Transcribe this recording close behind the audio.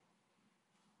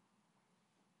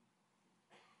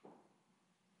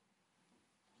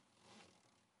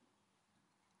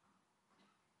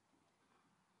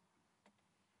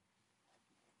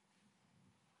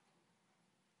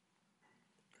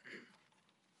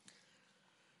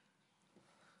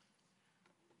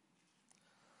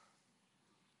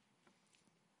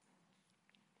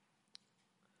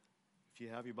you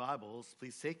have your Bibles,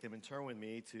 please take them and turn with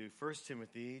me to 1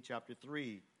 Timothy chapter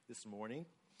 3 this morning.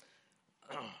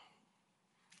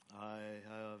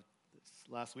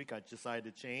 Last week I decided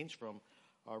to change from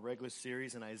our regular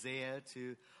series in Isaiah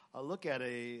to look at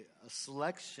a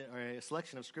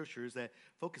selection of scriptures that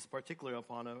focus particularly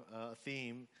upon a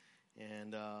theme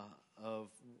and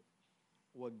of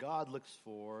what God looks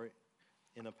for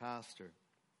in a pastor.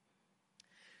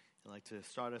 I'd like to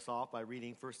start us off by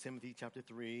reading 1 Timothy chapter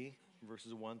 3,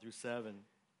 verses 1 through 7.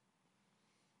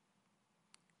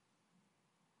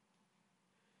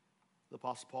 The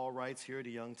Apostle Paul writes here to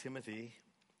young Timothy,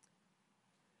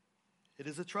 "It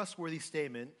is a trustworthy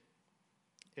statement.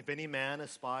 If any man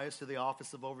aspires to the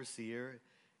office of overseer,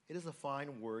 it is a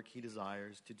fine work he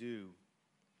desires to do.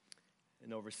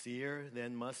 An overseer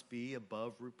then must be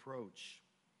above reproach,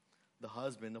 the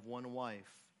husband of one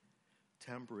wife,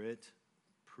 temperate,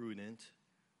 prudent,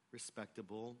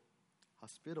 respectable,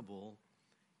 hospitable,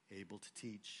 able to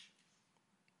teach,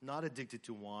 not addicted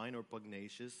to wine or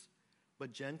pugnacious,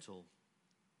 but gentle,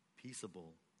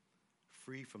 peaceable,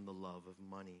 free from the love of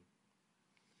money.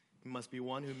 He must be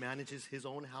one who manages his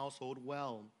own household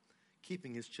well,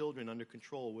 keeping his children under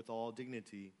control with all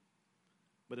dignity.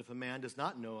 But if a man does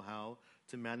not know how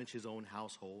to manage his own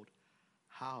household,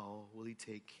 how will he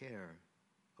take care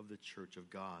of the church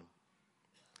of God?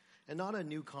 And not a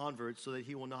new convert, so that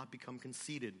he will not become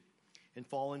conceited and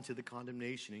fall into the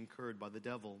condemnation incurred by the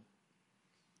devil.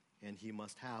 And he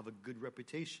must have a good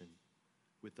reputation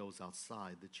with those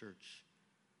outside the church,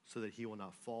 so that he will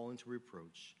not fall into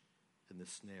reproach and the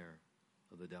snare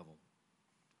of the devil."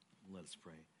 Let us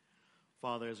pray.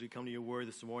 Father, as we come to your word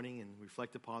this morning and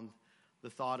reflect upon the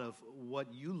thought of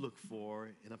what you look for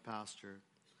in a pastor,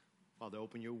 Father,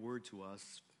 open your word to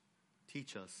us,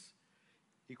 teach us,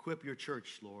 equip your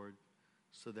church, Lord,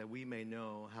 so that we may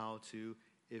know how to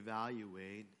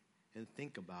evaluate and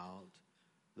think about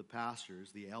the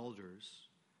pastors, the elders,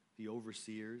 the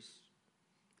overseers,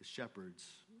 the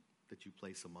shepherds that you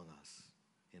place among us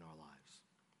in our lives.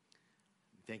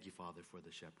 Thank you, Father, for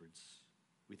the shepherds.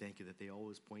 We thank you that they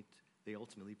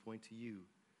ultimately point to you,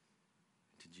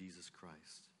 to Jesus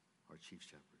Christ, our chief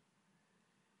shepherd.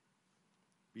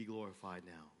 Be glorified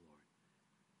now, Lord.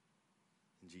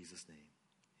 In Jesus' name,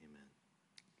 amen.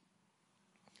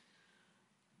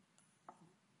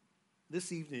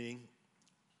 This evening,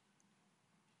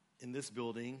 in this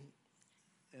building,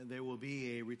 there will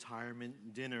be a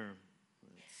retirement dinner.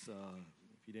 If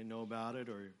you didn't know about it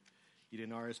or you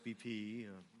didn't RSVP,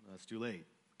 it's too late,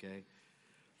 okay?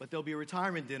 But there'll be a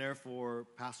retirement dinner for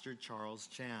Pastor Charles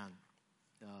Chan.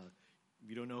 If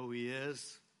you don't know who he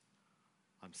is,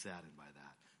 I'm saddened by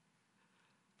that.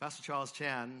 Pastor Charles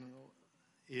Chan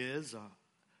is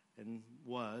and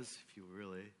was, if you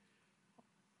really,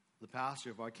 the pastor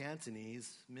of our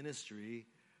Cantonese ministry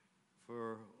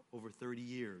for over 30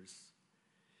 years.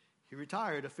 He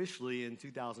retired officially in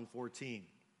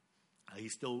 2014.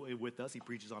 He's still with us. He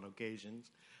preaches on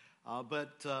occasions.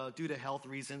 But due to health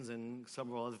reasons and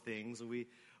several other things, we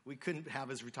couldn't have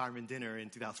his retirement dinner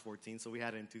in 2014, so we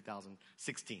had it in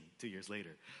 2016, 2 years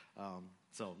later.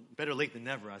 So better late than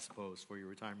never, I suppose, for your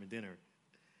retirement dinner.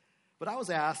 But I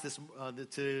was asked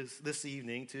this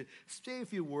evening to say a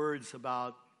few words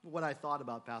about what I thought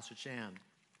about Pastor Chan.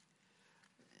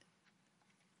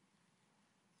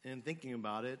 And thinking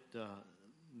about it,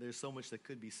 there's so much that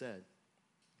could be said.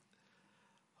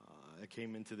 I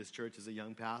came into this church as a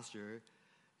young pastor,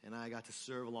 and I got to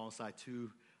serve alongside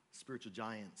two spiritual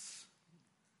giants,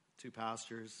 two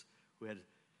pastors who had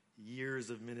years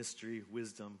of ministry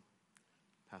wisdom.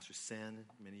 Pastor Sen,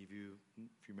 many of you,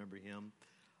 if you remember him,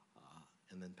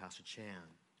 and then Pastor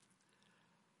Chan.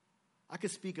 I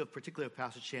could speak of particularly of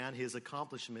Pastor Chan, his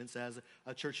accomplishments as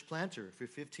a church planter for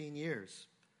 15 years.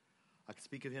 I could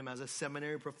speak of him as a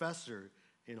seminary professor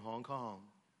in Hong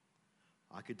Kong.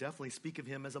 I could definitely speak of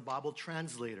him as a Bible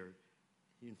translator.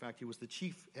 In fact, he was the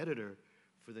chief editor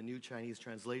for the New Chinese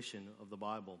Translation of the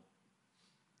Bible.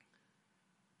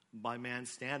 By man's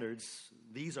standards,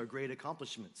 these are great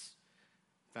accomplishments.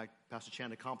 In fact, Pastor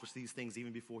Chan accomplished these things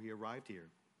even before he arrived here,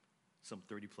 some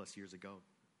 30 plus years ago.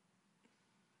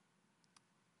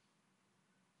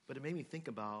 But it made me think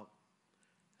about,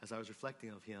 as I was reflecting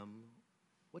of him,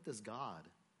 what does God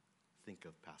think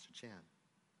of Pastor Chan?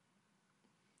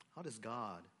 How does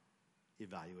God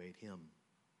evaluate him?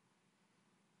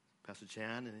 Pastor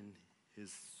Chan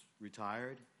is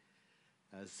retired.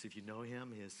 As if you know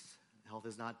him, his health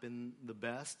has not been the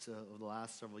best over the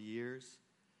last several years.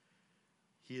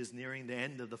 He is nearing the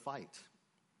end of the fight.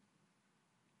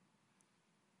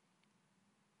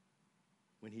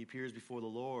 When he appears before the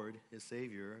Lord, his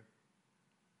Savior,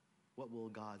 what will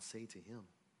God say to him?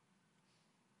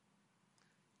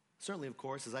 Certainly, of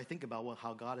course, as I think about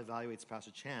how God evaluates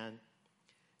Pastor Chan,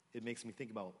 it makes me think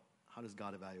about, how does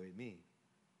God evaluate me?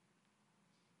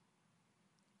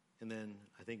 And then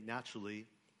I think naturally,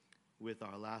 with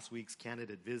our last week's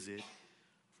candidate visit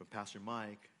from Pastor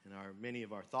Mike and many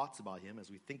of our thoughts about him as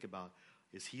we think about,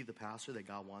 is he the pastor that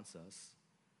God wants us?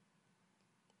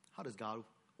 How does God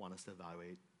want us to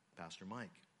evaluate Pastor Mike?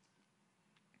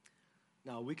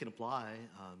 Now, we can apply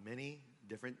many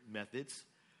different methods,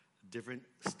 different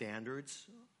standards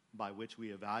by which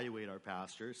we evaluate our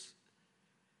pastors.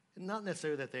 And not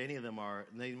necessarily that any of them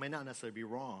they may not necessarily be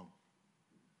wrong.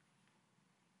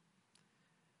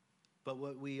 But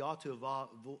what we ought to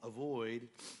avoid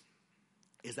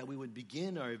is that we would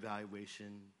begin our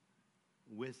evaluation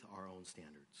with our own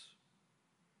standards,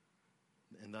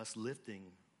 and thus lifting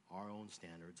our own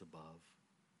standards above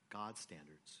God's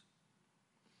standards.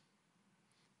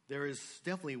 There is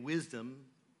definitely wisdom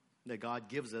that God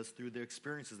gives us through the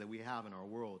experiences that we have in our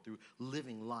world, through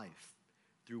living life,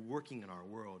 through working in our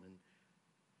world.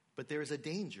 But there is a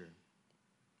danger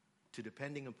to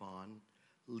depending upon,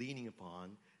 leaning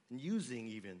upon, and using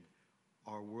even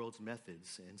our world's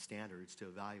methods and standards to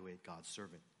evaluate God's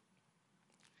servant.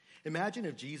 Imagine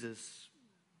if Jesus,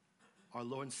 our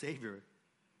Lord and Savior,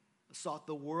 sought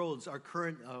our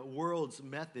current world's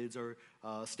methods or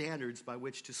standards by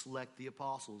which to select the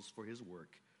apostles for his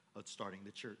work of starting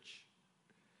the church.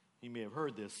 You may have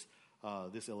heard this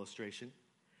illustration.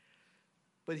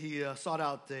 But he sought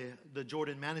out the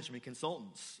Jordan management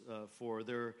consultants for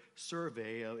their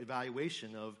survey,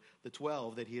 evaluation of the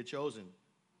 12 that he had chosen.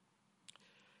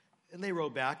 And they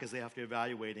wrote back as they after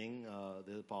evaluating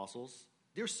the apostles,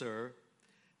 "Dear sir,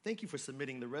 thank you for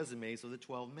submitting the resumes of the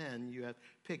 12 men you have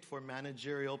picked for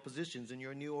managerial positions in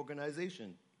your new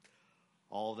organization.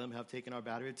 All of them have taken our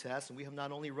battery tests, and we have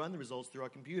not only run the results through our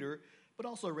computer, but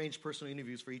also arranged personal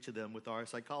interviews for each of them with our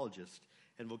psychologist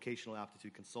and vocational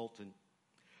aptitude consultant.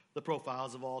 The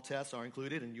profiles of all tests are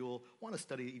included, and you'll want to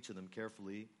study each of them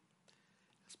carefully.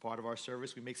 As part of our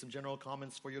service, we make some general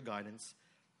comments for your guidance.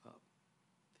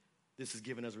 This is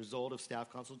given as a result of staff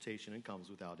consultation and comes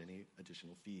without any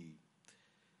additional fee.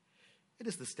 It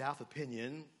is the staff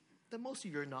opinion that most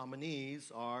of your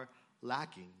nominees are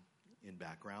lacking in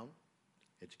background,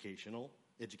 education,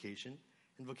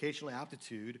 and vocational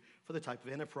aptitude for the type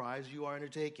of enterprise you are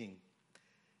undertaking.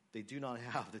 They do not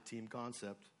have the team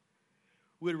concept.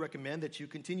 We would recommend that you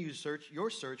continue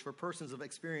your search for persons of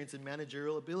experience in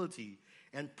managerial ability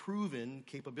and proven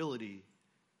capability.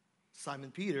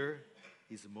 Simon Peter,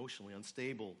 he's emotionally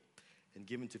unstable and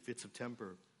given to fits of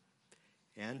temper.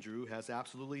 Andrew has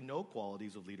absolutely no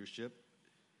qualities of leadership.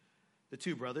 The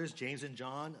two brothers, James and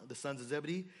John, the sons of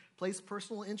Zebedee, place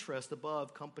personal interest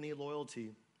above company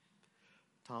loyalty.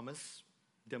 Thomas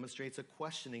demonstrates a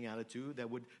questioning attitude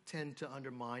that would tend to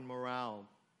undermine morale.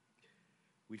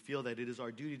 We feel that it is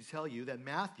our duty to tell you that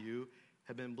Matthew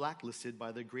had been blacklisted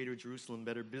by the Greater Jerusalem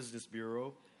Better Business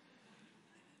Bureau.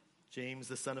 James,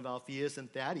 the son of Alphaeus,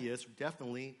 and Thaddeus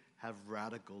definitely have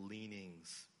radical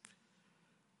leanings.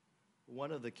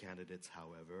 One of the candidates,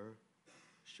 however,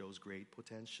 shows great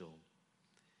potential.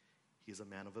 He is a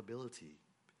man of ability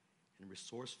and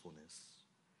resourcefulness,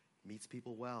 meets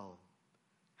people well,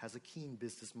 has a keen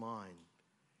business mind,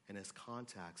 and has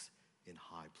contacts in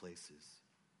high places.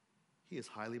 He is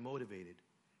highly motivated,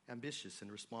 ambitious, and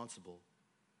responsible.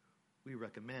 We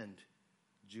recommend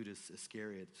Judas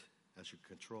Iscariot as your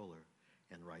controller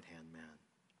and right-hand man.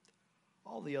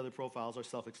 All the other profiles are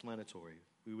self-explanatory.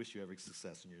 We wish you every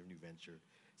success in your new venture.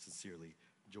 Sincerely,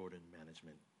 Jordan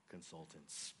Management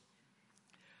Consultants.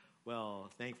 Well,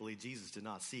 thankfully, Jesus did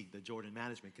not seek the Jordan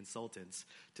Management Consultants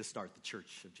to start the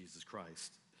Church of Jesus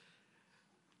Christ.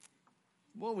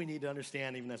 What we need to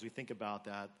understand, even as we think about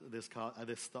that, the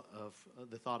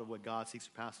thought of what God seeks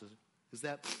for pastors, is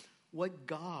that what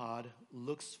God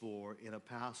looks for in a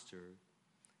pastor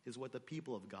is what the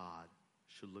people of God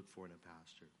should look for in a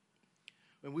pastor.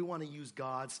 And we want to use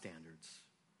God's standards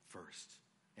first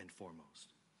and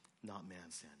foremost, not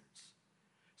man's standards.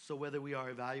 So whether we are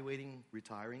evaluating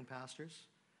retiring pastors,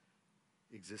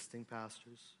 existing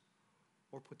pastors,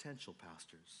 or potential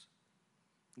pastors,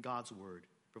 God's word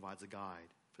provides a guide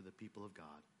for the people of God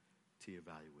to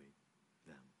evaluate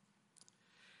them.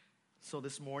 So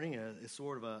this morning is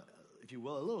sort of a, if you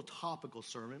will, a little topical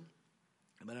sermon.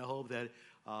 But I hope that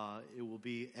it will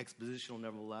be expositional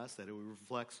nevertheless, that it will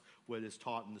reflect what is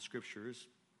taught in the scriptures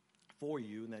for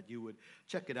you, and that you would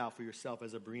check it out for yourself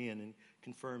as a Berean and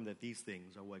confirm that these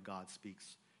things are what God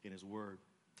speaks in his word.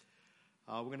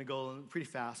 We're going to go pretty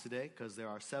fast today because there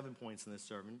are 7 points in this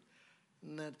sermon.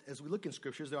 And that as we look in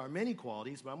scriptures, there are many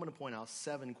qualities, but I'm going to point out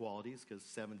 7 qualities, because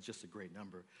 7 is just a great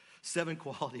number. 7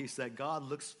 qualities that God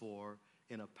looks for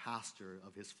in a pastor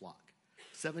of his flock.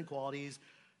 7 qualities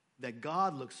that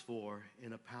God looks for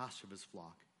in a pastor of his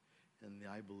flock. And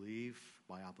I believe,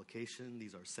 by application,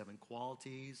 these are 7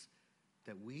 qualities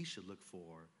that we should look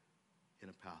for in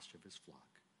a pastor of his flock,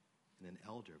 in an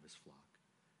elder of his flock,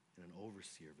 in an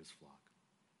overseer of his flock.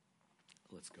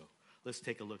 Let's go. Let's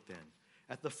take a look then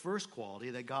at the first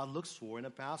quality that God looks for in a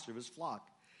pastor of his flock.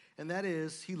 And that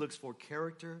is, he looks for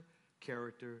character,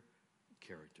 character,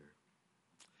 character.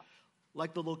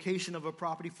 Like the location of a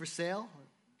property for sale.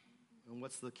 And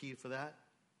what's the key for that?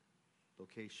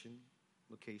 Location.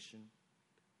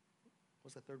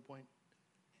 What's that third point?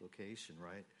 Location,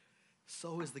 right?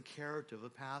 So is the character of a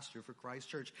pastor for Christ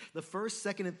Church. The first,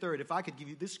 second, and third, if I could give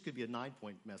you, this could be a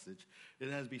 9-point message.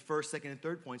 It has to be first, second, and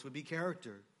third points would be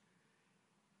character.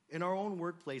 In our own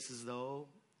workplaces, though,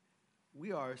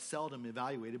 we are seldom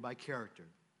evaluated by character,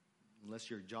 unless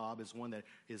your job is one that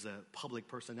is a public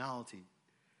personality.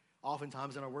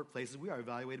 Oftentimes in our workplaces, we are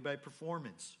evaluated by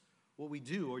performance, what we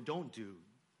do or don't do.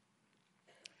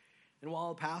 And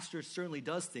while a pastor certainly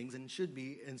does things and should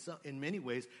be, in many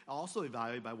ways, also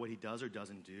evaluated by what he does or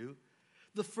doesn't do,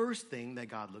 the first thing that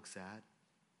God looks at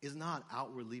is not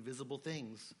outwardly visible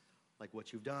things like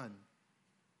what you've done.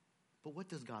 But what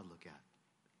does God look at?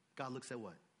 God looks at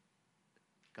what?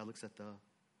 God looks at the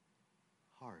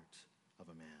heart of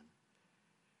a man.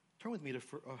 Turn with me to,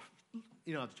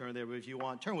 you don't have to turn there, but if you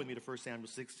want, turn with me to 1 Samuel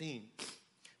 16.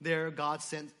 There, God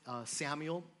sent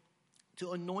Samuel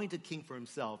to anoint a king for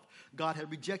himself. God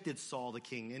had rejected Saul the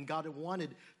king, and God had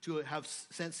wanted to have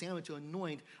sent Samuel to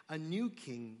anoint a new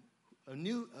king, the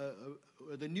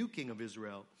new king of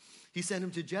Israel. He sent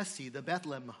him to Jesse, the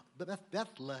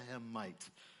Bethlehemite.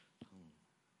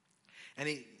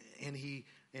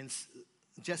 And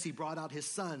Jesse brought out his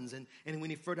sons, and when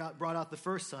he brought out the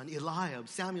first son, Eliab,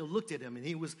 Samuel looked at him, and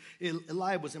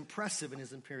Eliab was impressive in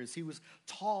his appearance. He was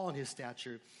tall in his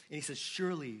stature, and he says,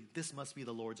 surely this must be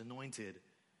the Lord's anointed.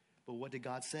 But what did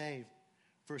God say?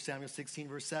 1 Samuel 16,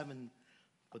 verse 7,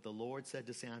 but the Lord said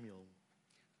to Samuel,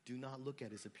 do not look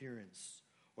at his appearance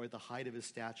or at the height of his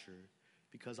stature,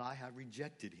 because I have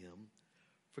rejected him.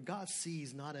 For God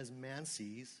sees not as man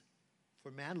sees,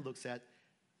 for man looks at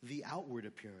the outward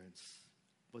appearance,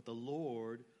 but the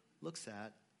Lord looks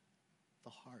at the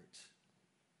heart.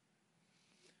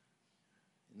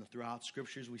 And throughout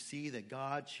scriptures, we see that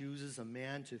God chooses a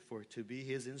man to be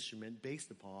his instrument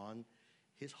based upon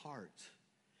his heart,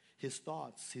 his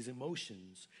thoughts, his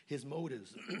emotions, his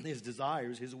motives, his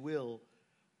desires, his will.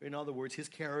 In other words, his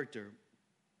character.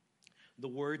 The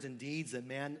words and deeds that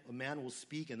a man will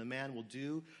speak and a man will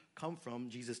do come from,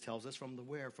 Jesus tells us, from the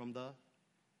where? From the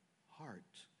heart.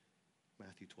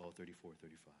 Matthew 12, 34,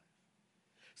 35.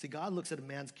 See, God looks at a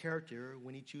man's character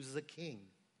when he chooses a king.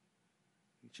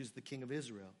 He chooses the king of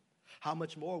Israel. How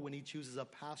much more when he chooses a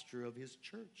pastor of his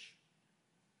church?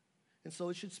 And so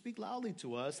it should speak loudly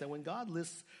to us that when God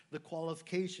lists the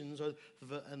qualifications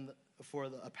for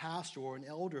a pastor or an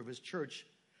elder of his church,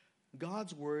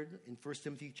 God's word in 1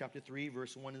 Timothy chapter 3,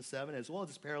 verse 1 and 7, as well as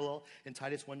its parallel in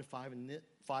Titus 1 to 5 and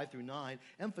 5 through 9,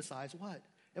 emphasize what?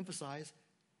 Emphasize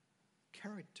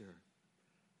character,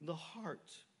 the heart.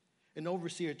 An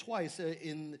overseer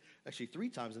actually 3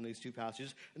 times in these 2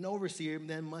 passages, an overseer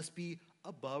then must be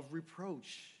above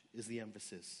reproach is the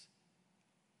emphasis.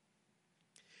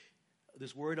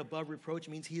 This word above reproach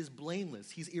means he is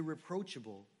blameless, he's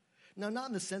irreproachable. Now, not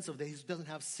in the sense of that he doesn't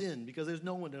have sin, because there's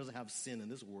no one that doesn't have sin in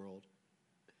this world.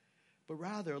 But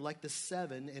rather, like the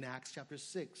 7 in Acts chapter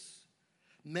 6,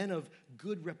 men of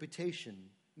good reputation,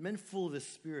 men full of the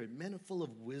Spirit, men full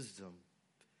of wisdom,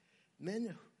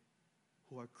 men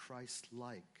who are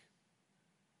Christ-like.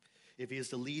 If he is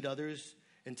to lead others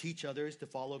and teach others to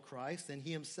follow Christ, then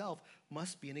he himself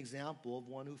must be an example of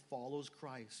one who follows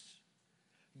Christ.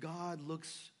 God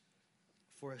looks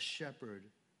for a shepherd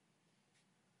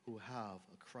who have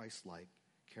a Christ-like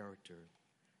character.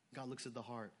 God looks at the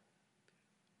heart.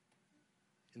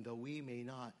 And though we may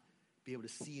not be able to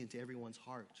see into everyone's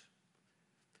heart,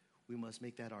 we must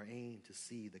make that our aim to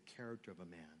see the character of a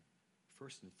man,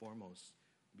 first and foremost,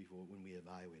 before when we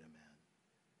evaluate a man.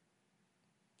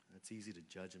 It's easy to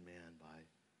judge a man by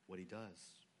what he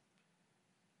does.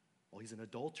 Well, he's an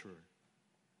adulterer.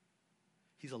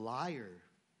 He's a liar.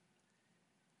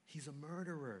 He's a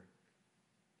murderer.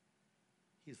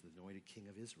 He is the anointed king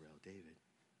of Israel, David.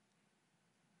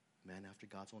 Man after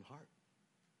God's own heart.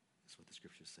 That's what the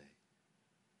scriptures say.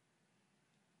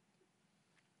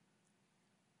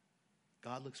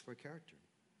 God looks for character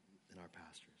in our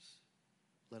pastors.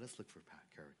 Let us look for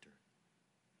character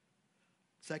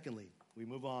Secondly, we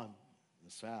move on.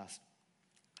 It's fast.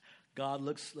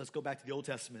 Let's go back to the Old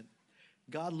Testament.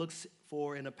 God looks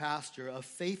for in a pastor a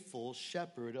faithful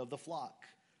shepherd of the flock.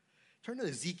 Turn to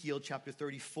Ezekiel chapter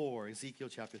 34. Ezekiel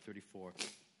chapter 34.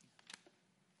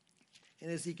 In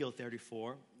Ezekiel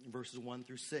 34, verses 1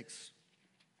 through 6.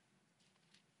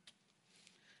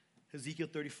 Ezekiel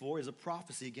 34 is a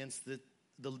prophecy against the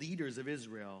leaders of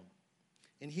Israel.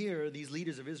 And here, these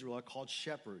leaders of Israel are called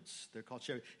shepherds. They're called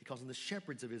shepherds. He calls them the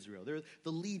shepherds of Israel. They're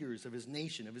the leaders of his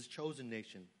nation, of his chosen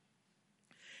nation.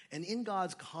 And in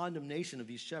God's condemnation of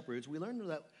these shepherds, we learn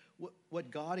that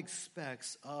what God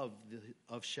expects of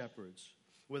shepherds,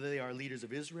 whether they are leaders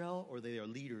of Israel or they are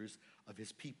leaders of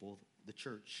his people, the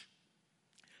church.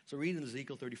 So read in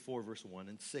Ezekiel 34, verse 1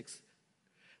 and 6.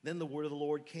 Then the word of the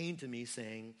Lord came to me,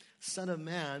 saying, Son of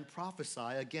man,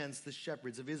 prophesy against the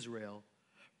shepherds of Israel.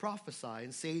 Prophesy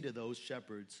and say to those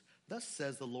shepherds, Thus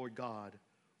says the Lord God,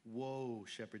 Woe,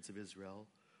 shepherds of Israel,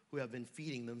 who have been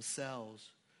feeding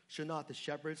themselves. Should not the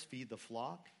shepherds feed the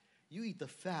flock? You eat the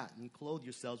fat and clothe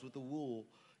yourselves with the wool.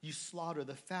 You slaughter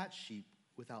the fat sheep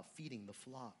without feeding the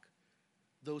flock.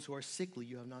 Those who are sickly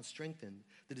you have not strengthened.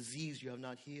 The diseased you have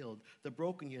not healed. The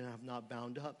broken you have not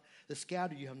bound up. The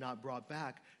scattered you have not brought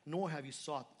back. Nor have you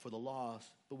sought for the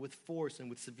lost. But with force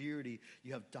and with severity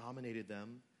you have dominated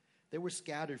them. They were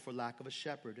scattered for lack of a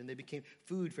shepherd. And they became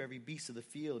food for every beast of the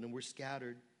field and were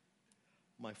scattered.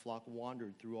 My flock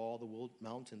wandered through all the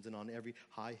mountains and on every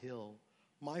high hill.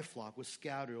 My flock was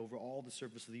scattered over all the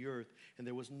surface of the earth. And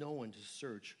there was no one to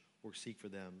search or seek for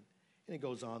them. And it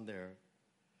goes on there.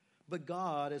 But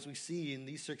God, as we see in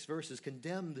these 6 verses,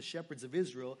 condemned the shepherds of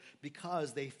Israel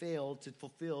because they failed to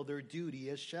fulfill their duty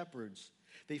as shepherds.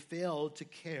 They failed to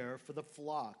care for the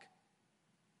flock.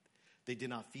 They did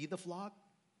not feed the flock,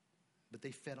 but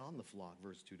they fed on the flock,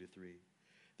 verse 2 to 3.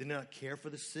 They did not care for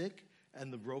the sick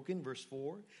and the broken, verse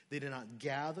 4. They did not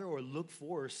gather or look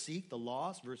for or seek the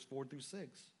lost, verse 4 through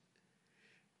 6.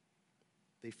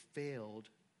 They failed.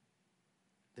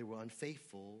 They were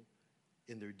unfaithful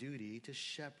in their duty to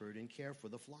shepherd and care for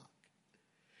the flock.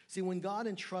 See, when God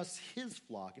entrusts his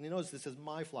flock, and you notice this says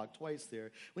my flock twice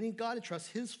there, when God entrusts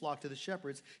his flock to the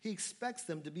shepherds, he expects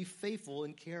them to be faithful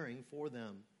in caring for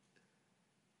them.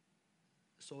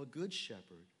 So a good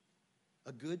shepherd,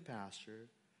 a good pastor,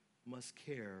 must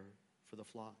care for the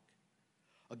flock.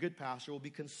 A good pastor will be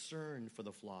concerned for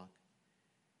the flock.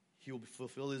 He will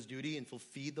fulfill his duty and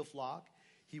feed the flock.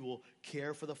 He will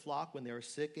care for the flock when they are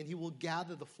sick, and he will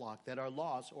gather the flock that are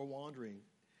lost or wandering.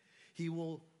 He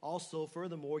will also,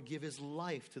 furthermore, give his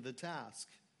life to the task.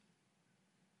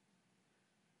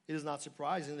 It is not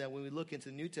surprising that when we look into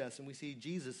the New Testament, we see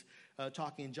Jesus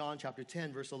talking in John chapter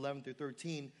 10, verse 11 through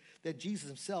 13, that Jesus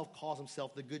himself calls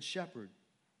himself the Good Shepherd.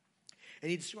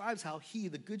 And he describes how he,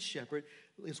 the Good Shepherd,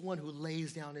 is one who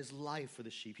lays down his life for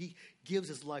the sheep. He gives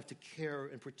his life to care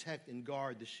and protect and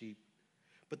guard the sheep.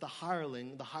 But the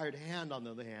hireling, the hired hand, on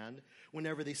the other hand,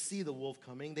 whenever they see the wolf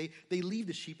coming, they leave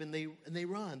the sheep and they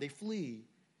run, they flee.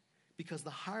 Because the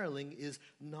hireling is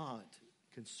not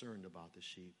concerned about the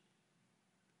sheep.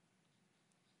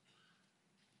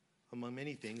 Among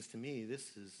many things, to me,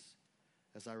 this is,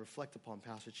 as I reflect upon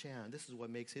Pastor Chan, this is what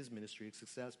makes his ministry a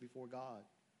success before God.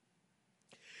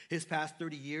 His past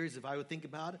 30 years, if I would think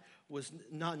about it, was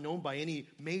not known by any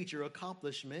major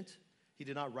accomplishment. He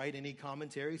did not write any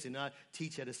commentaries. He did not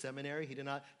teach at a seminary. He did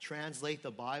not translate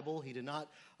the Bible. He did not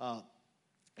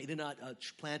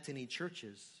plant any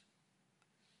churches.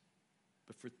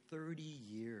 But for 30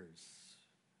 years,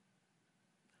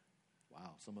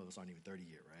 wow, some of us aren't even 30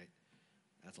 yet, right?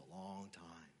 That's a long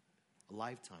time, a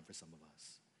lifetime for some of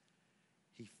us.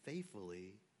 He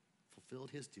faithfully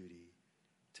fulfilled his duty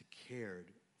to care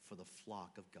for the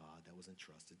flock of God that was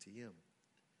entrusted to him.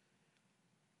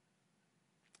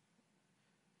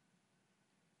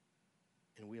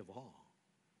 And we have all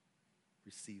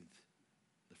received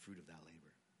the fruit of that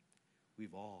labor.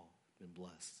 We've all been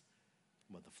blessed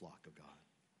by the flock of God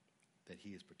that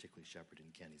he is particularly shepherding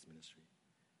in Kenny's ministry.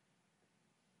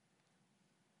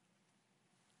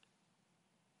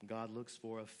 God looks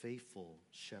for a faithful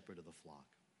shepherd of the flock.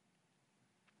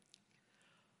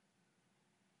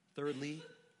 Thirdly,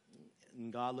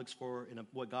 what God looks for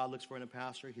in a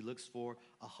pastor, he looks for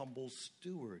a humble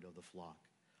steward of the flock.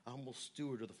 A humble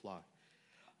steward of the flock.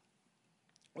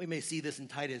 We may see this in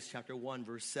Titus chapter 1,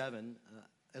 verse 7,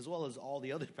 as well as all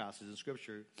the other passages in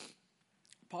Scripture.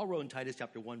 Paul wrote in Titus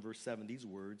chapter 1, verse 7, these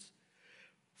words,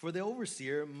 "For the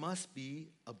overseer must be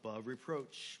above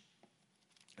reproach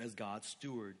as God's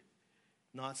steward,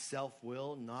 not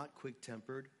self-willed, not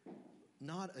quick-tempered,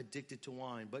 not addicted to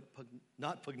wine, but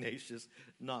not pugnacious,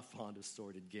 not fond of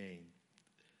sordid gain."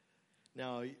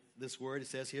 Now, this word, it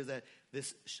says here that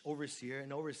this overseer,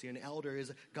 an elder,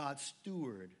 is God's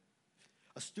steward.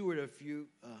 A steward, if you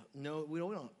know, we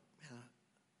don't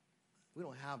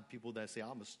have people that say,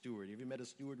 I'm a steward. Have you met a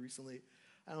steward recently?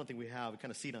 I don't think we have. We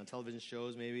kind of see it on television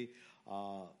shows maybe.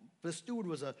 But a steward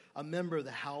was a member of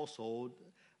the household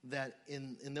that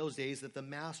in those days that the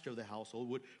master of the household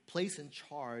would place in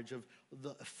charge of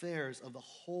the affairs of the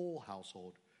whole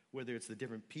household, whether it's the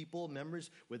different people,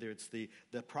 members, whether it's the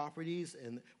properties,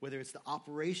 and whether it's the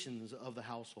operations of the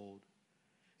household.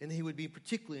 And he would be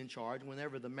particularly in charge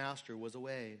whenever the master was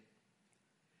away.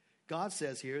 God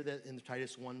says here that in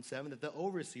Titus 1:7 that the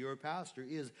overseer or pastor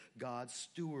is God's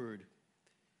steward.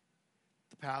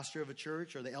 The pastor of a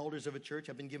church or the elders of a church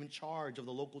have been given charge of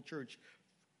the local church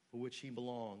of which they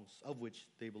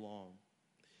belong.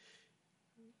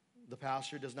 The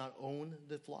pastor does not own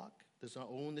the flock, does not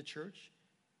own the church,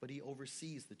 but he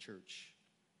oversees the church.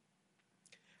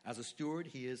 As a steward,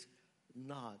 he is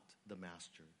not the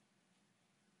master.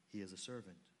 He is a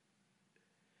servant.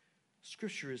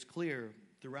 Scripture is clear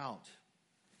throughout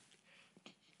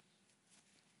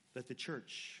that the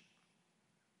church,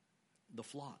 the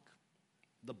flock,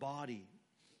 the body,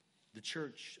 the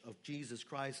church of Jesus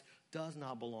Christ does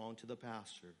not belong to the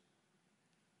pastor.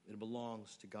 It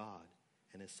belongs to God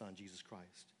and his son, Jesus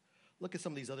Christ. Look at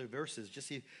some of these other verses, just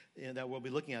see that we'll be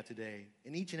looking at today.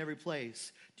 In each and every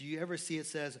place, do you ever see it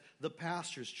says the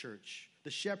pastor's church, the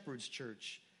shepherd's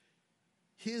church,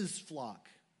 his flock?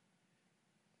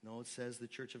 No, it says the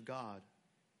church of God.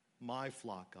 My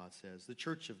flock, God says. The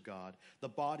church of God, the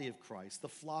body of Christ, the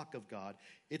flock of God.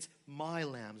 It's my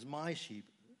lambs, my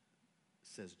sheep,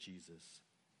 says Jesus.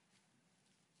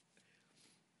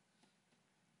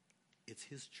 It's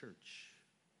his church.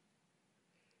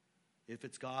 If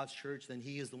it's God's church, then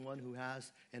he is the one who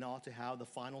has and ought to have the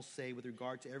final say with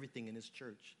regard to everything in his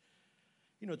church.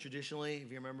 You know, traditionally,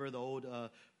 if you remember the old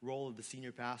role of the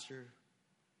senior pastor,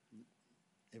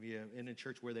 if you're in a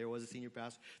church where there was a senior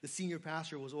pastor, the senior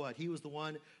pastor was what? He was the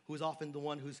one who was often the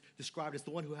one who's described as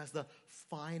the one who has the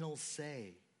final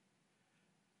say.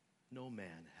 No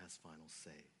man has final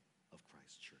say of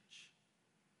Christ's church.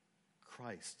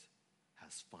 Christ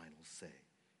has final say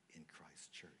in Christ's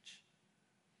church.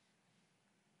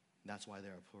 And that's why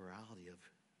there are a plurality of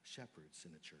shepherds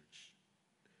in the church.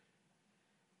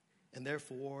 And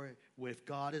therefore, if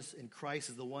God is in Christ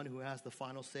is the one who has the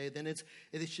final say, then it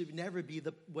should never be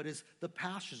what is the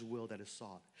pastor's will that is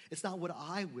sought. It's not what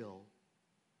I will,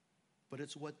 but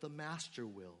it's what the master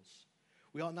wills.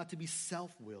 We ought not to be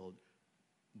self-willed,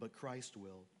 but Christ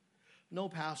willed. No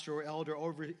pastor or elder or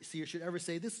overseer should ever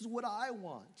say, this is what I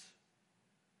want.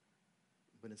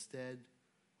 But instead,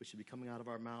 what should be coming out of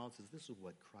our mouths is this is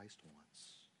what Christ wants.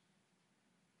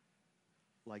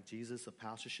 Like Jesus, a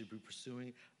pastor should be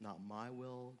pursuing, not my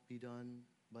will be done,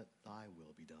 but thy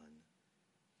will be done.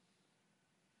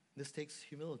 This takes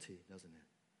humility, doesn't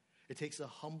it? It takes a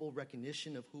humble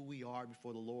recognition of who we are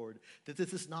before the Lord, that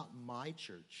this is not my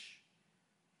church.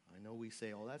 I know we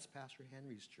say, oh, that's Pastor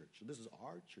Henry's church. This is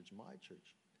our church, my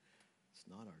church. It's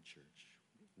not our church.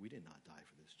 We did not die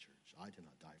for this church. I did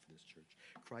not die for this church.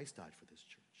 Christ died for this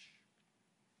church.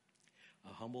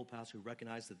 A humble pastor who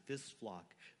recognizes that this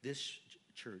flock, this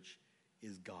church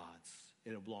is God's.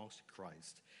 And it belongs to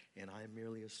Christ. And I am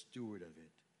merely a steward of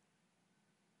it.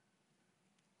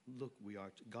 Look,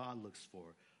 God looks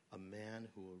for a man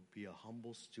who will be a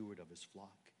humble steward of his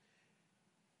flock.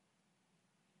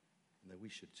 And that we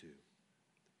should too.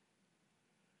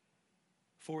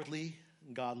 Fourthly,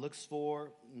 God looks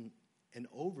for an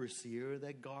overseer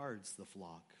that guards the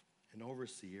flock. An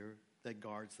overseer that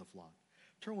guards the flock.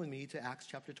 Turn with me to Acts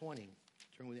chapter 20.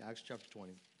 Turn with me to Acts chapter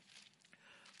 20.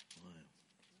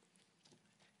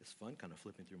 It's fun kind of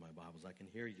flipping through my Bibles. I can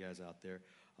hear you guys out there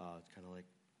kind of like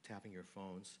tapping your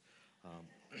phones,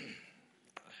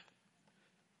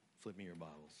 flipping your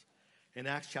Bibles. In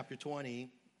Acts chapter 20,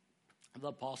 the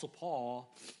Apostle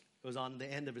Paul was on the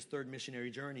end of his third missionary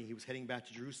journey. He was heading back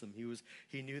to Jerusalem.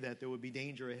 He knew that there would be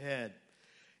danger ahead.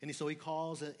 And so he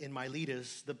calls in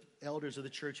Miletus the elders of the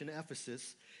church in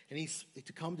Ephesus and he's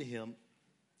to come to him.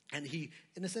 And he,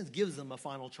 in a sense, gives them a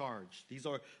final charge. These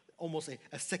are almost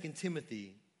a second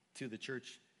Timothy to the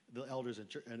church, the elders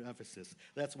in Ephesus.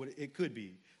 That's what it could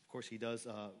be. Of course, he does.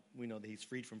 We know that he's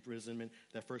freed from imprisonment,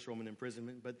 that first Roman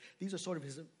imprisonment. But these are sort of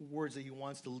his words that he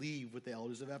wants to leave with the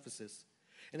elders of Ephesus.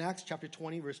 In Acts chapter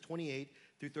 20, verse 28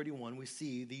 through 31, we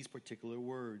see these particular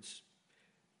words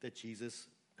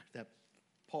that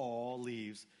Paul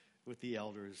leaves with the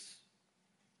elders.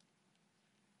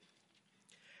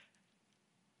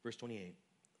 Verse 28.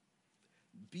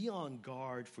 Be on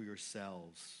guard for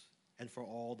yourselves and for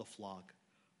all the flock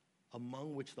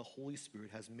among which the Holy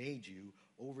Spirit has made you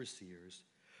overseers,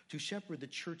 to shepherd the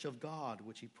church of God,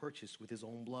 which he purchased with his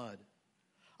own blood.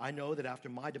 I know that after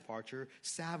my departure,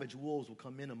 savage wolves will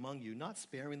come in among you, not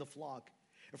sparing the flock.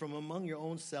 And from among your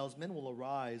own selves, men will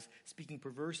arise, speaking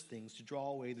perverse things to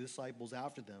draw away the disciples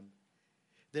after them.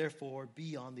 Therefore,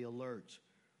 be on the alert,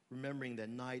 remembering that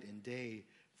night and day,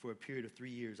 for a period of 3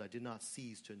 years, I did not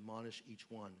cease to admonish each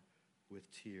one with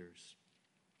tears.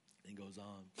 And goes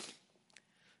on.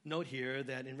 Note here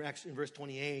that in verse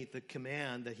 28, the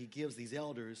command that he gives these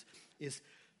elders is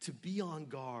to be on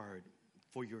guard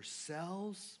for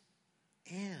yourselves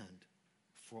and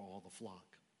for all the flock.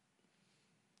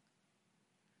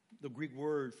 The Greek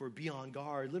word for be on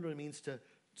guard literally means to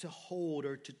hold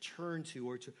or to turn to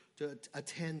or to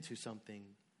attend to something,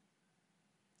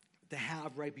 to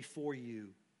have right before you.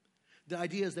 The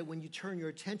idea is that when you turn your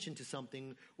attention to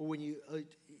something, or when you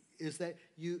is that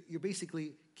you're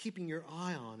basically keeping your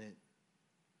eye on it.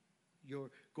 You're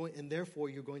going, and therefore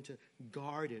you're going to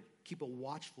guard it, keep a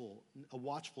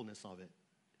watchfulness of it.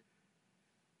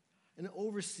 An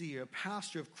overseer, a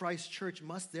pastor of Christ's church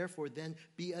must therefore then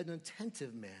be an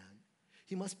attentive man.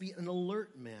 He must be an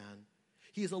alert man.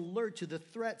 He is alert to the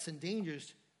threats and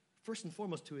dangers, first and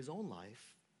foremost to his own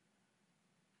life,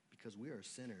 because we are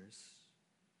sinners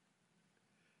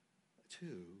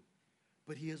too.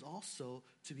 But he is also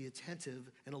to be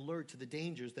attentive and alert to the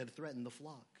dangers that threaten the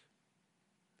flock.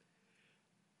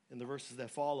 In the verses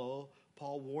that follow,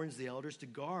 Paul warns the elders to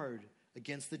guard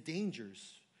against the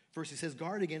dangers. First, he says,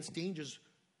 guard against dangers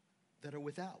that are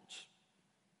without.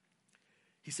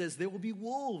 He says, there will be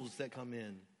wolves that come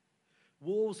in.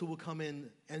 Wolves who will come in,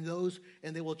 and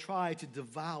they will try to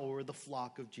devour the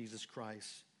flock of Jesus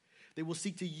Christ. They will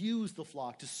seek to use the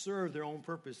flock to serve their own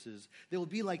purposes. They will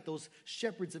be like those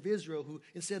shepherds of Israel who,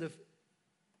 instead of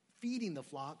feeding the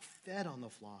flock, fed on the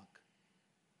flock.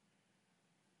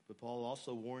 But Paul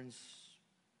also warns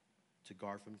to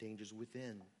guard from dangers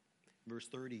within. Verse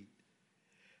 30,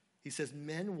 he says,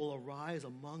 men will arise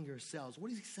among yourselves.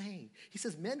 What is he saying? He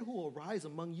says, men who will arise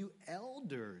among you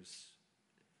elders.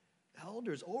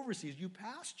 Elders, overseers, you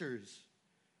pastors.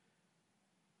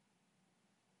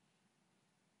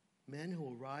 Men who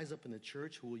will rise up in the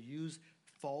church, who will use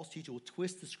false teachers, will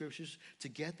twist the scriptures to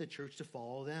get the church to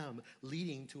follow them,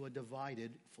 leading to a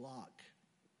divided flock.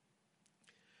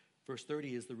 Verse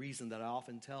 30 is the reason that I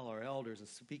often tell our elders and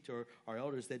speak to our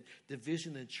elders that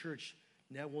division in the church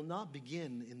now will not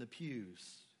begin in the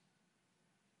pews.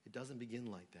 It doesn't begin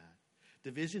like that.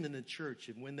 Division in the church,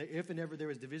 if and ever there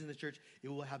is division in the church, it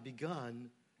will have begun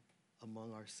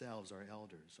among ourselves, our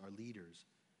elders, our leaders.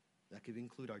 That could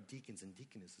include our deacons and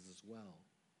deaconesses as well.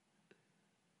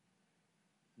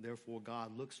 Therefore,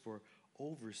 God looks for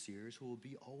overseers who will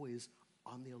be always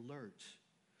on the alert.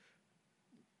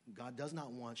 God does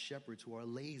not want shepherds who are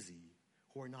lazy,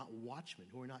 who are not watchmen,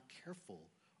 who are not careful,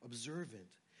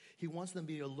 observant. He wants them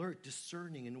to be alert,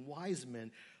 discerning, and wise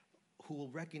men who will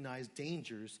recognize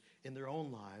dangers in their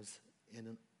own lives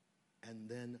and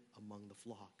then among the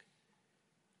flock.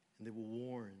 And they will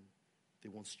warn, they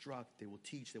will instruct, they will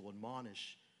teach, they will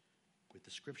admonish with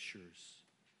the scriptures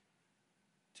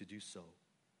to do so.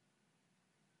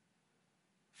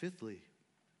 Fifthly,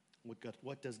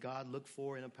 what does God look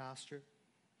for in a pastor?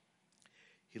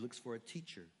 He looks for a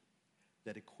teacher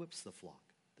that equips the flock,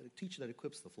 a teacher that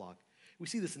equips the flock. We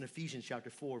see this in Ephesians chapter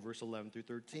 4, verse 11 through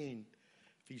 13.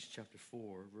 Ephesians chapter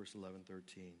 4, verse 11,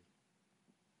 13.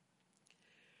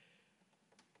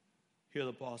 Here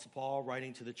the Apostle Paul,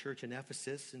 writing to the church in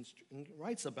Ephesus,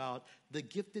 writes about the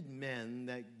gifted men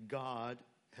that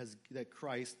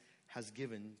Christ has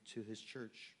given to his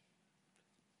church.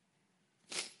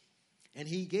 And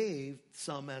he gave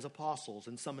some as apostles,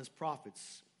 and some as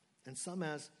prophets, and some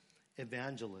as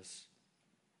evangelists,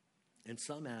 and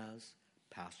some as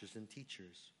pastors and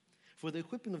teachers, for the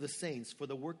equipping of the saints, for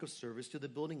the work of service, to the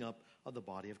building up of the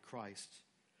body of Christ,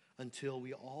 until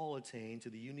we all attain to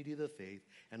the unity of the faith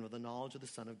and of the knowledge of the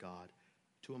Son of God,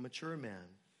 to a mature man,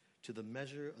 to the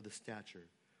measure of the stature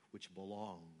which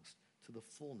belongs to the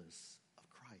fullness of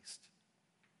Christ.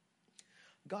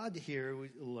 God here, we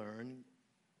learn,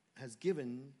 has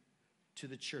given to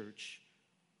the church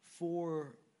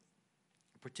four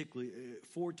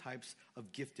types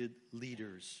of gifted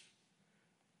leaders: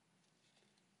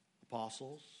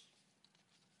 apostles,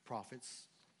 prophets,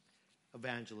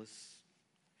 evangelists,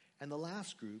 and the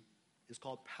last group is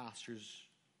called pastor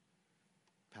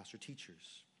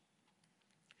teachers.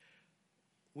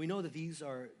 We know that these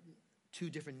are two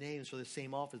different names for the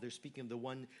same office. They're speaking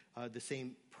of the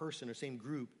same person or same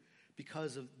group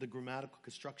because of the grammatical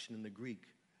construction in the Greek.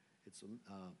 It's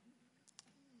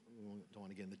don't want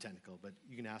to get into technical, but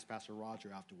you can ask Pastor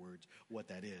Roger afterwards what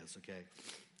that is, okay?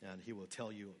 And he will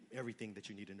tell you everything that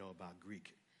you need to know about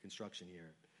Greek construction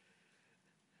here.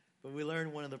 But we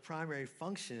learn one of the primary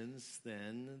functions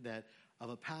then that of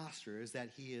a pastor is that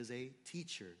he is a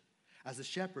teacher. As a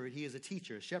shepherd, he is a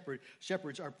teacher.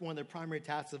 Shepherds are one of the primary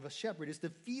tasks of a shepherd is to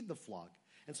feed the flock.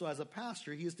 And so as a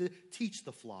pastor, he is to teach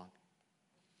the flock.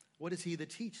 What is he to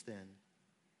teach then?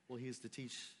 Well, he is to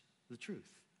teach the truth.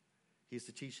 He is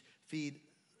to feed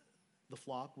the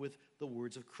flock with the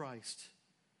words of Christ.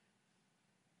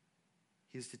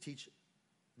 He is to teach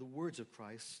the words of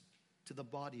Christ to the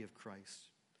body of Christ.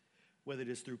 Whether it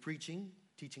is through preaching,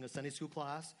 teaching a Sunday school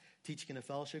class, teaching in a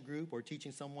fellowship group, or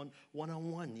teaching someone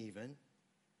one-on-one even.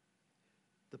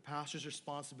 The pastor's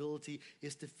responsibility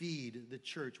is to feed the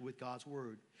church with God's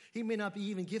word. He may not be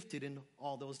even gifted in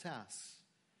all those tasks.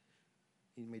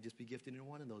 He may just be gifted in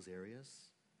one of those areas,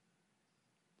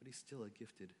 but he's still a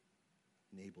gifted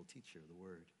and able teacher of the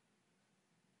word.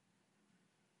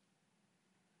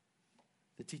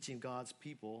 The teaching of God's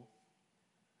people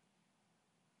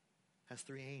has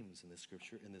three aims in this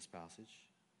scripture, in this passage.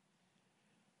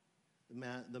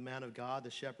 The man of God,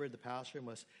 the shepherd, the pastor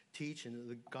must teach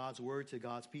in God's word to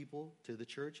God's people, to the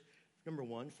church. Number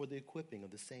one, for the equipping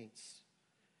of the saints.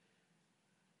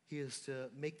 He is to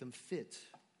make them fit,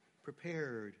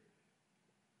 prepared,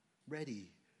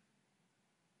 ready.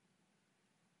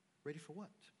 Ready for what?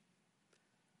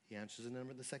 He answers in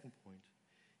the second point.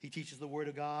 He teaches the word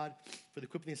of God for the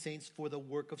equipping of the saints for the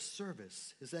work of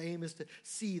service. His aim is to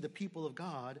see the people of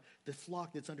God, the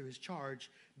flock that's under his charge,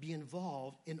 be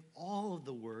involved in all of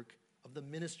the work of the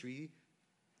ministry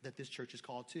that this church is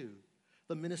called to.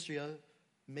 The ministry of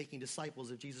making disciples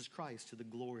of Jesus Christ to the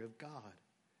glory of God.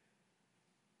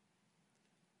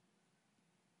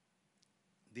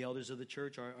 The elders of the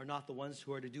church are not the ones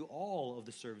who are to do all of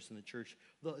the service in the church.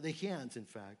 They can't, in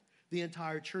fact. The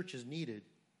entire church is needed.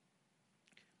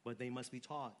 But they must be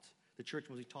taught. The church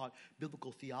must be taught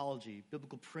biblical theology,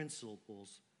 biblical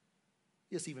principles,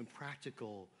 yes, even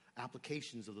practical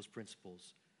applications of those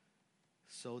principles,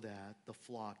 so that the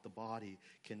flock, the body,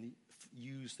 can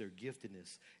use their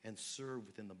giftedness and serve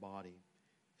within the body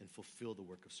and fulfill the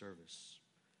work of service.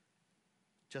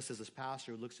 Just as this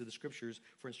pastor looks to the scriptures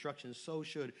for instruction, so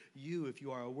should you if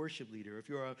you are a worship leader, if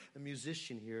you are a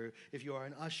musician here, if you are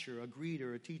an usher, a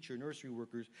greeter, a teacher, nursery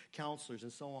workers, counselors,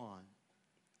 and so on.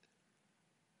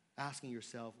 Asking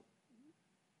yourself,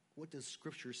 what does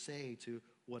Scripture say to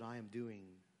what I am doing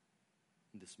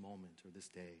in this moment or this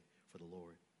day for the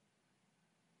Lord?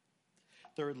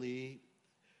 Thirdly,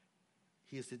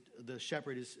 the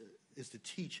shepherd is to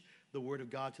teach the word of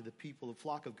God to the people, the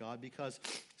flock of God, because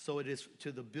so it is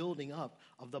to the building up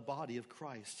of the body of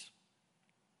Christ.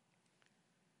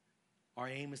 Our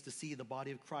aim is to see the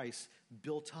body of Christ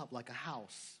built up like a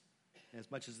house. As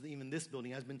much as even this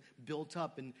building has been built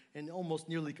up and almost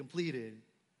nearly completed.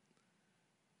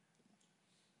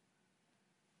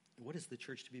 What is the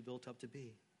church to be built up to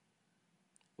be?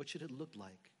 What should it look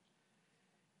like?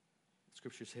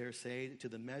 Scriptures here say, to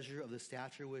the measure of the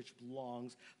stature which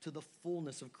belongs to the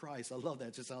fullness of Christ. I love that.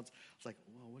 It just sounds, it's like,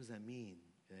 well, what does that mean?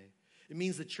 Okay? It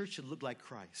means the church should look like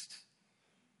Christ.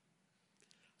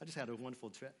 I just had a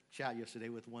wonderful chat yesterday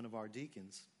with one of our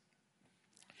deacons.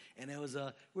 And it was we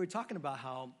were talking about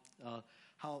how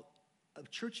a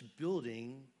church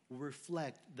building will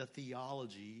reflect the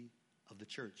theology of the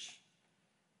church.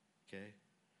 Okay?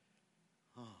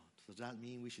 Oh, so does that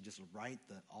mean we should just write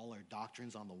all our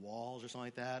doctrines on the walls or something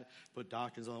like that? Put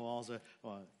doctrines on the walls?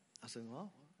 I said,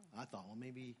 well, I thought, well,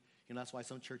 maybe, that's why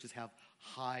some churches have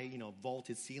high,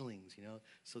 vaulted ceilings,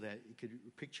 so that it could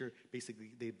picture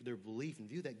basically their belief and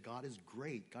view that God is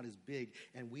great, God is big,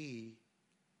 and we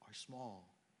are small.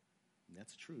 And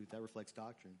that's the truth. That reflects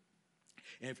doctrine.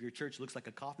 And if your church looks like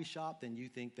a coffee shop, then you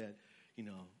think that,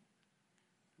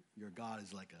 your God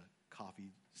is like a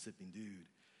coffee-sipping dude.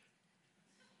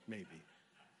 Maybe.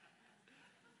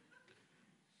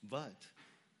 But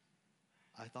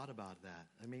I thought about that.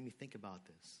 It made me think about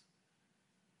this.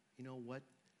 You know what?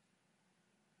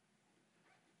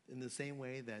 In the same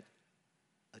way that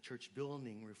a church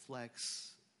building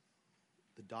reflects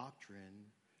the doctrine,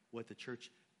 what the church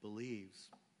believes,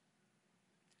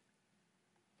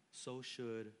 so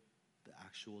should the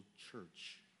actual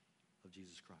church of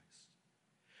Jesus Christ.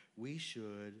 We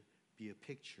should be a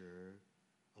picture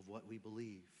of what we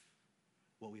believe,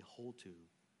 what we hold to.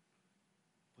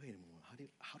 Wait a moment,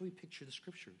 how do we picture the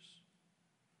scriptures?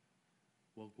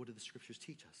 Well, what do the scriptures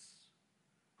teach us?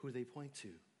 Who do they point to?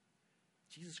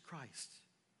 Jesus Christ.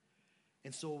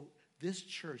 And so this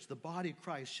church, the body of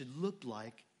Christ, should look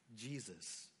like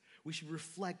Jesus. We should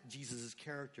reflect Jesus'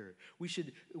 character.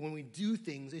 When we do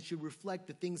things, it should reflect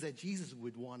the things that Jesus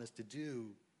would want us to do.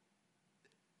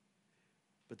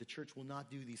 But the church will not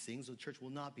do these things. The church will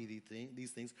not be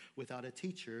these things without a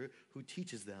teacher who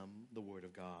teaches them the Word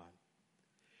of God.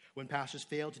 When pastors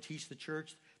fail to teach the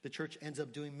church ends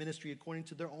up doing ministry according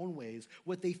to their own ways,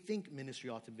 what they think ministry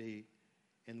ought to be.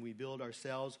 And we build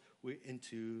ourselves we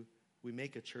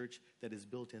make a church that is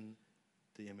built in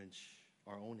the image,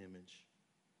 our own image,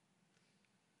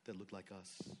 that look like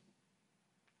us.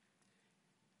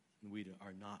 And we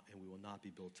are not, and we will not be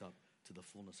built up to the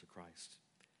fullness of Christ.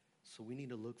 So we need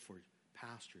to look for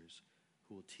pastors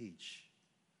who will teach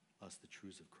us the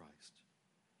truths of Christ.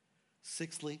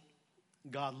 Sixthly,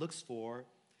 God looks for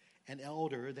an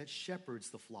elder that shepherds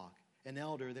the flock. An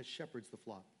elder that shepherds the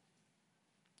flock.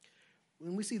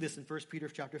 When we see this in 1 Peter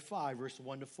chapter 5, verse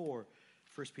 1 to 4.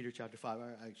 1 Peter chapter 5.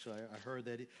 I heard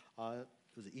that it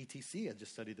was ETC had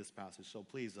just studied this passage. So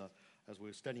please, as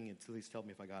we're studying it, please tell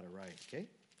me if I got it right, okay?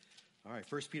 All right,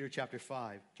 1 Peter chapter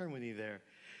 5. Turn with me there.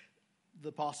 The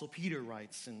Apostle Peter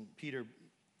writes, and Peter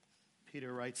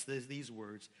writes these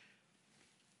words.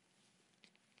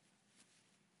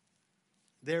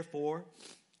 Therefore,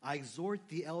 I exhort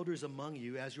the elders among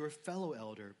you as your fellow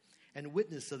elder and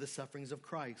witness of the sufferings of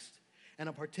Christ, and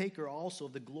a partaker also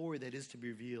of the glory that is to be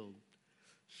revealed.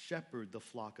 Shepherd the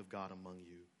flock of God among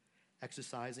you,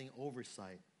 exercising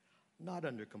oversight, not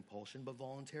under compulsion, but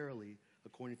voluntarily,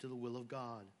 according to the will of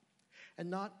God, and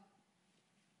not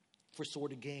for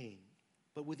sort of gain,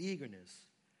 but with eagerness,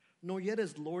 nor yet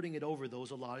as lording it over those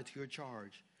allotted to your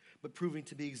charge, but proving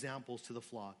to be examples to the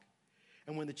flock.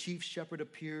 And when the chief shepherd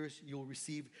appears, you will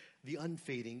receive the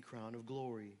unfading crown of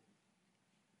glory.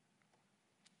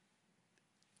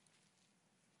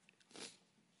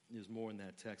 There's more in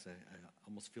that text. I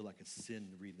almost feel like it's sin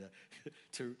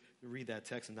to read that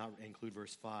text and not include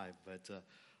verse 5. But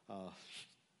you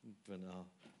can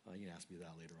ask me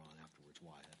that later on afterwards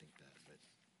why I think that. But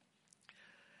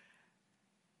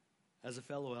as a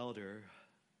fellow elder,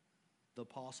 the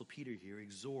Apostle Peter here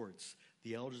exhorts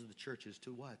the elders of the churches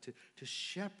to what? To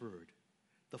shepherd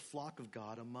the flock of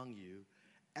God among you,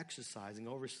 exercising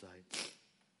oversight.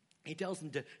 He tells them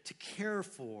to care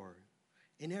for,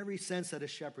 in every sense that a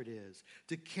shepherd is,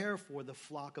 to care for the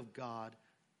flock of God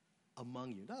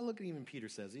among you. Now look at even Peter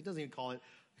says. He doesn't even call it,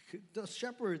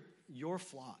 shepherd your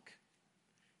flock.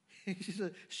 He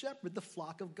said, shepherd the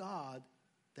flock of God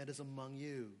that is among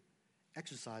you,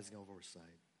 exercising oversight.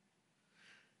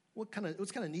 What's kind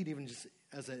of neat, even just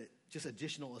as a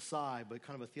additional aside, but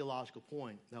kind of a theological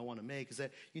point that I want to make, is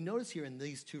that you notice here in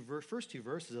these first two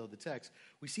verses of the text,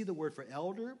 we see the word for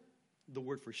elder, the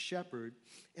word for shepherd,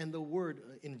 and the word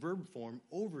in verb form,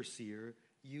 overseer,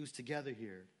 used together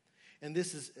here. And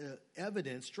this is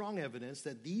strong evidence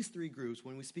that these three groups,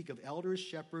 when we speak of elders,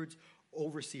 shepherds,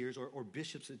 overseers, or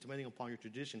bishops, depending upon your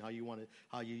tradition, how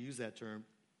you use that term,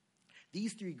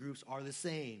 these three groups are the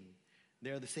same.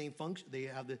 They're the same function. They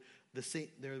have the same.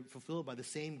 They're fulfilled by the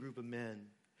same group of men.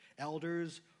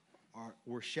 Elders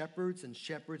were shepherds, and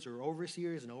shepherds are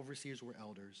overseers, and overseers were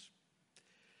elders.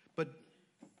 But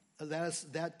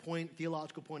that point,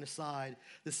 theological point aside,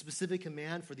 the specific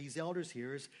command for these elders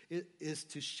here is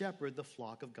to shepherd the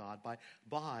flock of God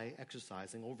by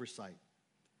exercising oversight.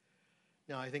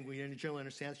 Now, I think we generally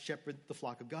understand shepherd the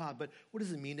flock of God, but what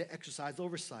does it mean to exercise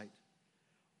oversight?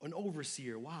 An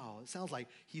overseer, wow, it sounds like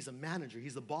he's a manager,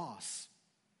 he's the boss.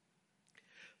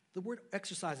 The word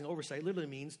exercising oversight literally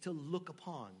means to look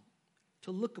upon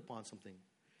something.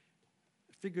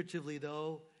 Figuratively,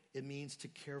 though, it means to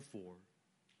care for.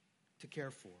 To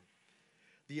care for.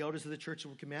 The elders of the church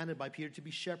were commanded by Peter to be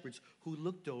shepherds who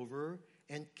looked over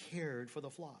and cared for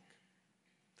the flock.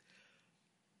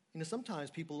 You know, sometimes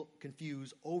people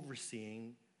confuse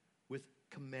overseeing with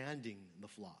commanding the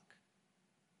flock.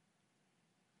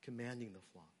 Commanding the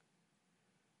flock.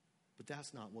 But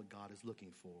that's not what God is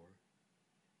looking for.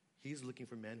 He's looking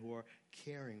for men who are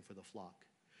caring for the flock.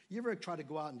 You ever try to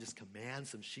go out and just command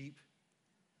some sheep?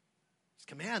 Just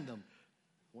command them.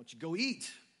 I want you to go eat.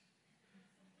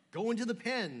 Go into the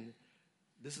pen.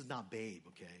 This is not Babe,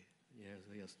 okay?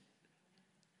 Yes.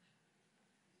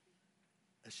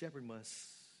 A shepherd must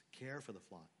care for the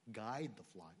flock, guide the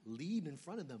flock, lead in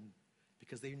front of them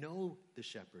because they know the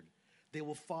shepherd. They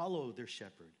will follow their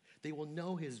shepherd. They will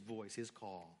know his voice, his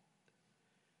call.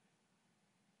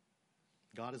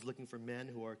 God is looking for men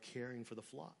who are caring for the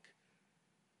flock.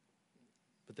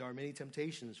 But there are many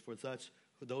temptations for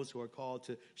those who are called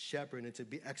to shepherd and to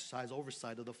exercise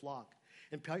oversight of the flock.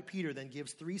 And Peter then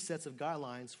gives 3 sets of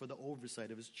guidelines for the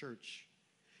oversight of his church.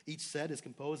 Each set is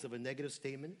composed of a negative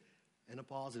statement and a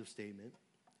positive statement.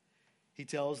 He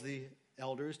tells the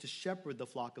elders to shepherd the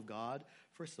flock of God,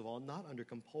 first of all, not under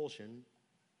compulsion,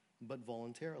 but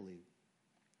voluntarily.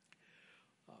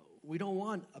 We don't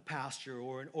want a pastor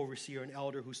or an overseer, an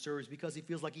elder who serves because he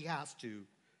feels like he has to.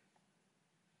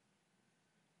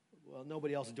 Well,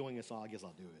 nobody else is doing it, so I guess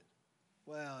I'll do it.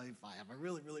 Well, if I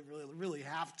really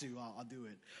have to, I'll do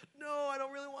it. No, I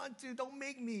don't really want to. Don't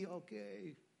make me.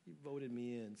 Okay, you voted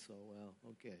me in, so well,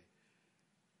 okay.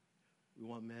 We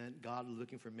want men, God is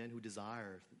looking for men who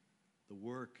desire the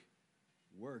work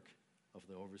of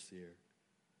the overseer.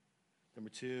 Number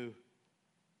 2,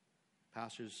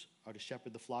 pastors are to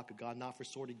shepherd the flock of God, not for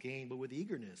sordid gain, but with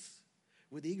eagerness.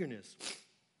 With eagerness.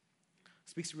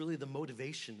 Speaks really the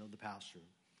motivation of the pastor.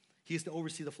 He is to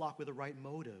oversee the flock with the right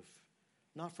motive,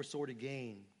 not for sordid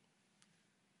gain,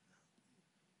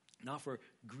 not for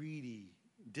greedy,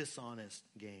 dishonest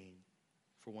gain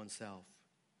for oneself.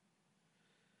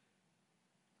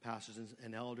 Pastors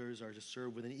and elders are to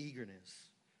serve with an eagerness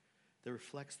that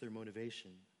reflects their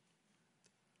motivation,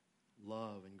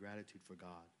 love and gratitude for God.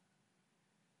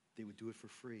 They would do it for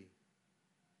free.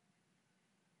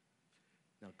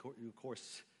 Now, of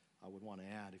course, I would want to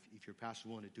add, if your pastor is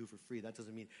willing to do it for free, that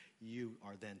doesn't mean you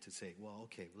are then to say, well,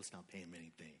 okay, let's not pay him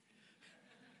anything.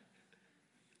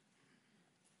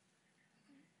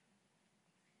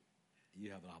 You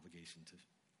have an obligation to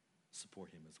support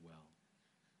him as well.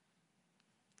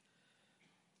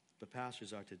 But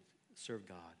pastors are to serve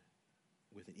God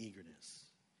with an eagerness.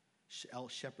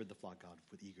 Shepherd the flock of God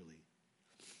with eagerly.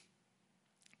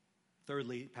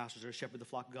 Thirdly, pastors are to shepherd the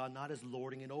flock of God not as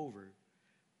lording it over,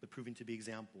 but proving to be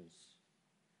examples.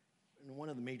 And one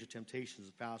of the major temptations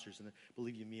of pastors, and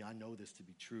believe you me, I know this to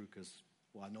be true because,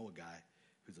 well, I know a guy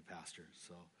who's a pastor,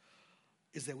 so,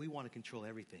 is that we want to control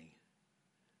everything.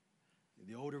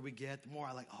 The older we get, the more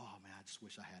I like, oh man, I just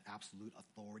wish I had absolute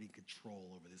authority and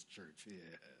control over this church. Yeah.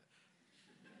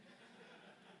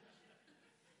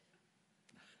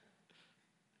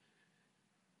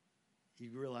 You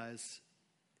realize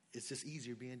it's just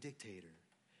easier being a dictator.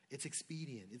 It's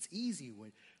expedient. It's easy.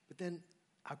 But then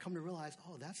I've come to realize,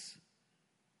 oh, that's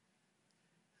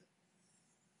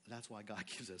why God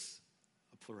gives us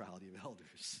a plurality of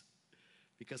elders.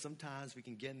 Because sometimes we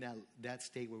can get in that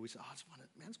state where we say, oh,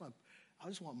 I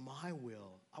just want my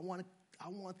will. I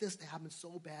want this to happen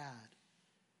so bad.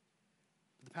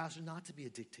 But the pastor not to be a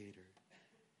dictator.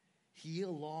 He,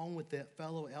 along with the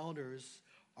fellow elders,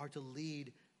 are to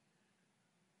lead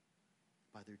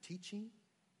by their teaching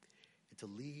and to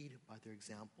lead by their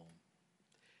example.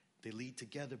 They lead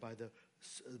together by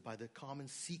the common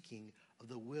seeking of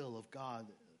the will of God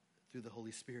through the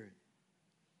Holy Spirit.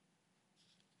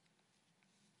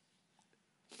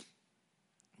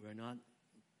 We are not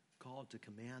called to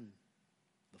command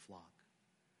the flock.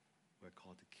 We are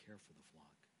called to care for the flock.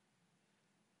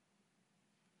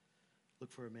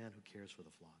 Look for a man who cares for the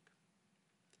flock.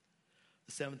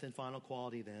 The seventh and final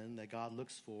quality, then, that God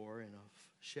looks for in a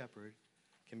shepherd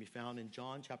can be found in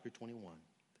John chapter 21.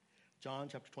 John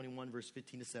chapter 21, verse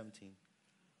 15 to 17.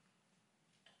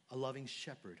 A loving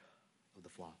shepherd of the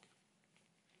flock.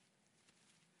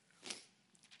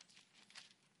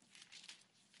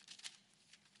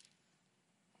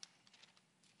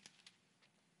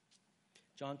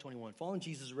 John 21. Following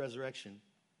Jesus' resurrection,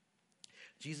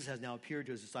 Jesus has now appeared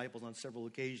to his disciples on several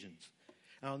occasions.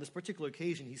 And on this particular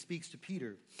occasion, he speaks to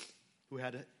Peter, who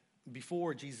had,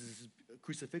 before Jesus'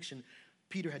 crucifixion,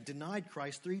 Peter had denied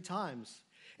Christ 3 times.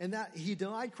 And that he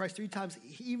denied Christ 3 times,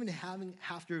 even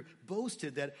after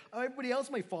boasted that everybody else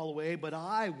may fall away, but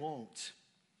I won't.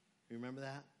 You remember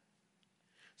that?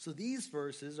 So these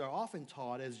verses are often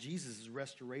taught as Jesus'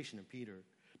 restoration of Peter,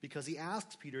 because he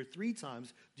asks Peter 3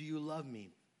 times, do you love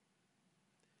me?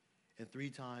 And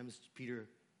 3 times Peter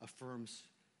affirms,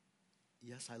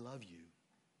 yes, I love you.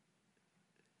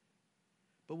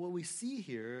 But what we see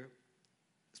here,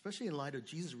 especially in light of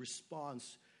Jesus'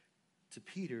 response to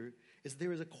Peter, is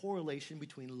there is a correlation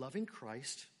between loving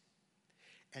Christ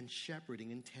and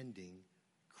shepherding and tending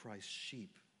Christ's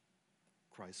sheep,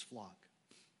 Christ's flock.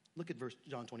 Look at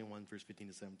John 21, verse 15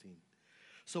 to 17.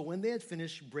 So when they had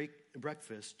finished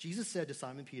breakfast, Jesus said to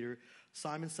Simon Peter,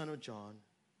 Simon, son of John,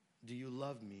 do you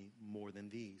love me more than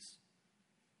these?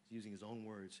 He's using his own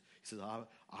words. He says,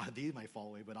 these might fall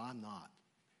away, but I'm not.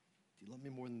 Do you love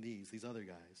me more than these other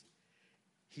guys?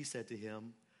 He said to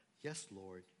him, yes,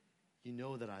 Lord, you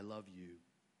know that I love you.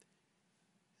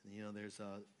 And, if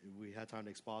we had time to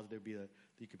exposit,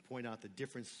 you could point out the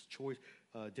different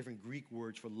Greek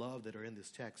words for love that are in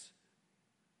this text.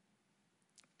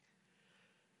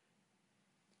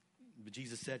 But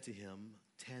Jesus said to him,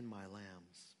 tend my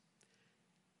lambs.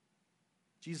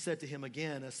 Jesus said to him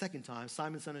again a second time,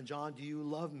 Simon, son of John, do you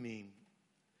love me?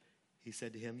 He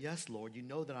said to him, yes, Lord, you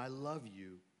know that I love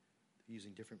you.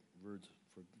 Using different words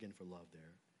for love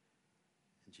there.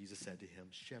 And Jesus said to him,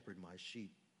 shepherd my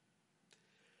sheep.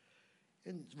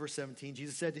 In verse 17,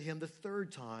 Jesus said to him the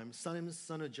third time, Simon,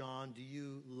 son of John, do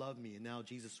you love me? And now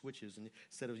Jesus switches, and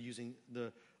instead of using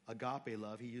the agape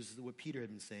love, he uses what Peter had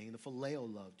been saying, the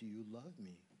phileo love. Do you love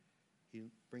me? He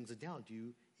brings it down. Do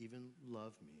you even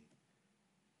love me?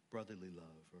 Brotherly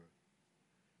love.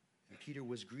 And Peter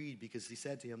was grieved because he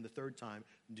said to him the third time,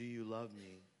 do you love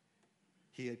me?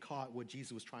 He had caught what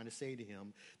Jesus was trying to say to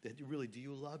him, that really, do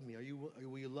you love me?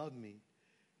 Will you love me?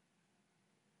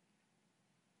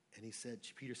 And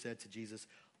Peter said to Jesus,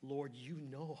 Lord, you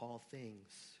know all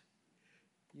things.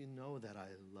 You know that I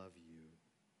love you.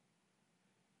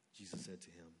 Jesus said to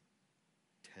him,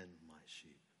 tend my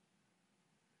sheep.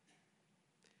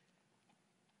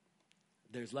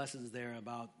 There's lessons there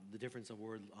about the difference of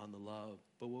word on the love.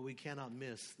 But what we cannot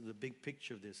miss, the big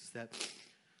picture of this, is that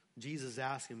Jesus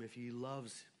asked him if he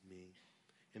loves me.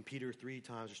 And Peter 3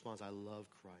 times responds, I love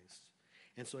Christ.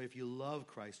 And so if you love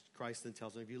Christ, Christ then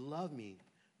tells him, if you love me,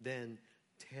 then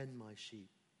tend my sheep,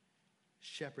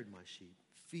 shepherd my sheep,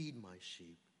 feed my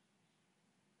sheep.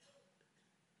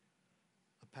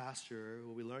 A pastor,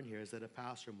 what we learn here is that a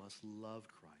pastor must love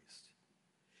Christ.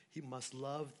 He must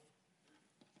love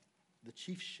the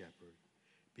chief shepherd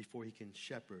before he can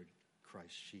shepherd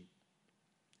Christ's sheep.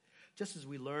 Just as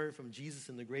we learn from Jesus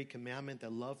in the great commandment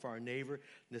that love for our neighbor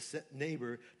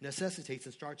necessitates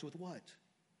and starts with what?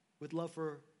 With love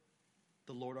for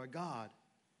the Lord our God.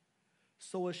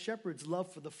 So a shepherd's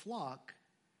love for the flock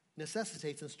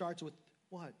necessitates and starts with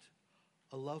what?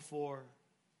 A love for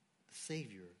the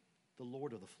Savior, the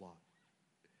Lord of the flock.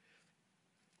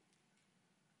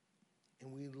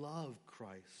 And we love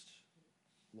Christ.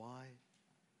 Why?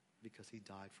 Because he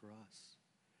died for us.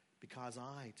 Because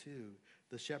I, too,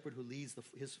 the shepherd who leads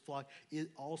his flock,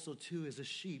 also, too, is a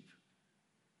sheep.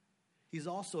 He's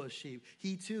also a sheep.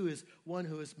 He, too, is one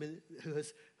who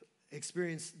has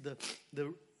experienced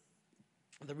the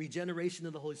regeneration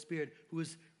of the Holy Spirit, who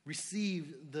has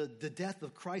received the death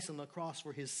of Christ on the cross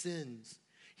for his sins.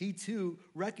 He too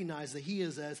recognized that he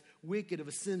is as wicked of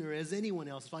a sinner as anyone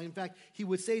else. In fact, he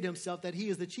would say to himself that he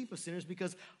is the chief of sinners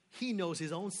because he knows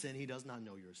his own sin. He does not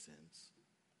know your sins.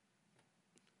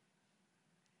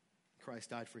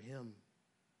 Christ died for him.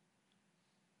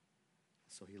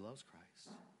 So he loves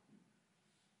Christ.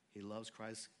 He loves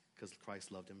Christ because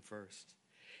Christ loved him first.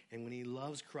 And when he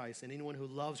loves Christ, and anyone who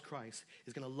loves Christ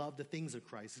is going to love the things of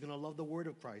Christ. He's going to love the word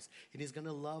of Christ. And he's going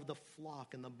to love the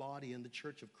flock and the body and the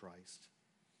church of Christ.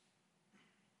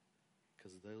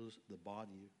 Because the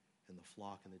body and the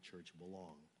flock and the church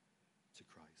belong to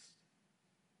Christ.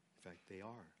 In fact, they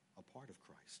are a part of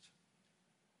Christ.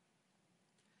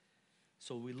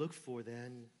 So we look for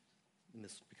then,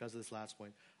 because of this last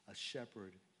point, a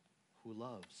shepherd who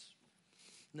loves.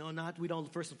 No, we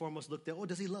don't first and foremost look there,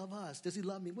 does he love us? Does he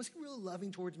love me? Was he really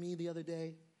loving towards me the other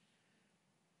day?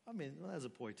 I mean, well, there's a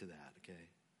point to that, okay?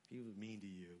 He was mean to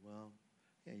you. Well,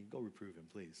 yeah, you go reprove him,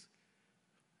 please.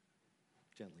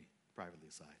 Gently, privately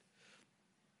aside.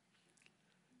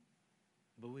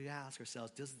 But we ask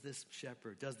ourselves, does this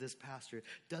shepherd, does this pastor,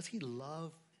 does he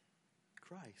love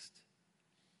Christ?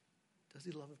 Does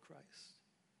he love Christ?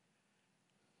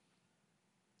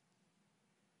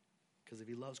 Because if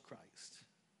he loves Christ,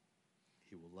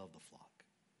 he will love the flock.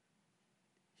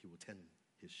 He will tend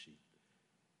his sheep,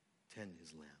 tend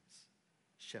his lambs,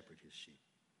 shepherd his sheep.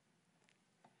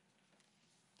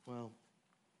 Well,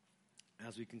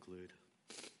 as we conclude,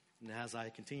 and as I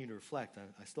continue to reflect,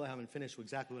 I still haven't finished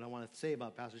exactly what I want to say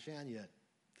about Pastor Shan yet.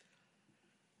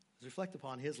 As we reflect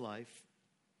upon his life,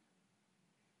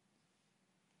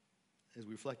 as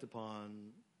we reflect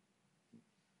upon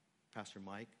Pastor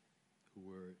Mike, who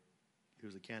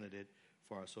was a candidate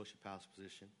for our associate pastor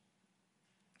position,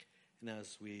 and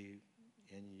as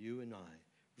and you and I,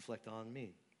 reflect on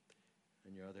me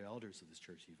and your other elders of this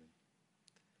church even,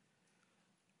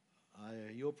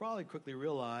 you'll probably quickly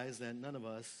realize that none of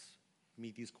us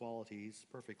meet these qualities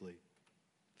perfectly.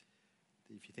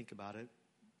 If you think about it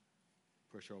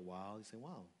for a short while, you say,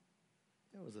 wow,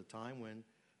 there was a time when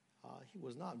he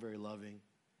was not very loving.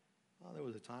 There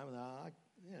was a time when I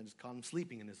just caught him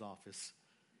sleeping in his office.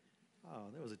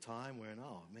 There was a time when,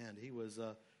 he was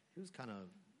kind of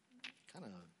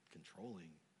controlling.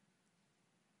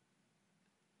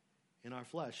 In our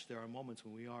flesh, there are moments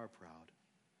when we are proud,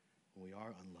 when we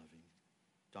are unloving,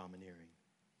 domineering,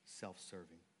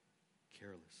 self-serving,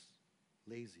 careless,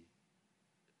 lazy.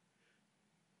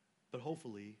 But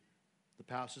hopefully, the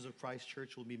pastors of Christ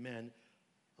Church will be men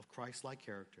of Christ-like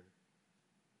character,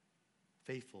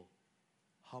 faithful,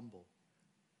 humble,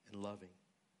 and loving,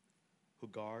 who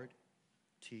guard,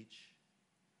 teach,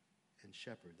 and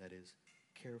shepherd, that is,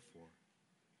 care for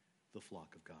the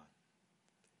flock of God.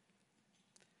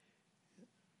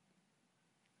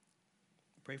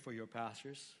 Pray for your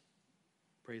pastors.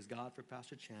 Praise God for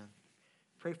Pastor Chan.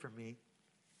 Pray for me.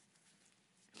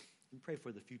 And pray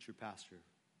for the future pastor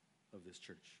of this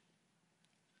church.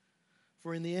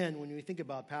 For in the end, when we think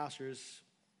about pastors,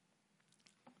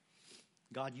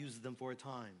 God uses them for a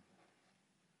time,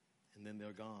 and then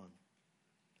they're gone.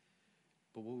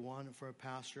 But what we want for a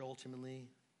pastor ultimately,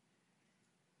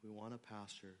 we want a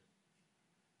pastor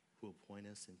who will point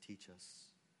us and teach us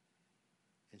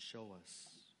and show us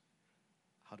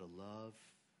how to love,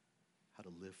 how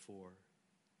to live for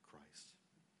Christ.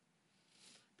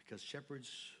 Because shepherds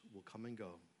will come and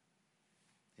go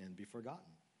and be forgotten.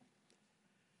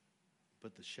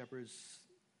 But the shepherds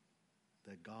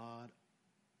that God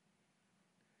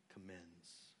commends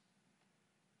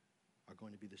are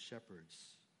going to be the shepherds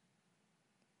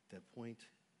that point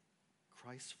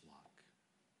Christ's flock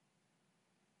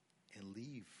and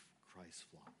leave Christ's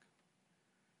flock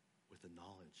with the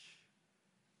knowledge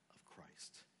of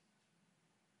Christ.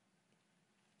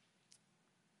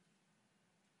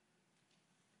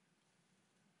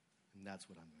 And that's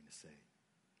what I'm going to say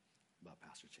about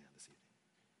Pastor Chan this evening.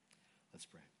 Let's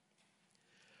pray.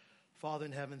 Father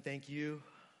in heaven, thank you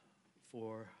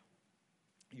for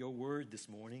your word this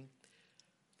morning.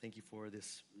 Thank you for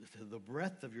the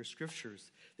breadth of your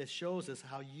scriptures that shows us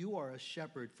how you are a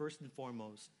shepherd first and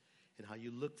foremost, and how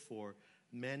you look for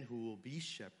men who will be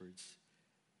shepherds,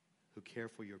 who care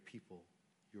for your people,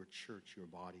 your church, your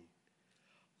body.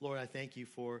 Lord, I thank you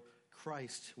for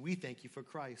Christ. We thank you for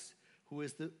Christ, who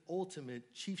is the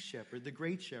ultimate chief shepherd, the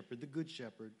great shepherd, the good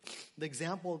shepherd, the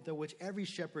example that which every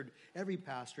shepherd, every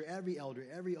pastor, every elder,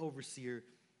 every overseer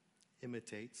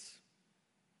imitates.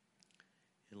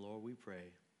 And Lord, we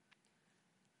pray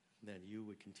that you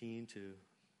would continue to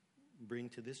bring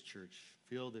to this church,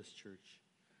 fill this church,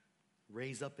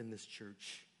 raise up in this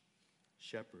church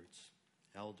shepherds,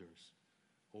 elders,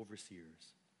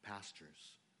 overseers,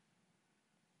 pastors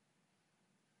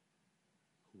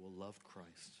who will love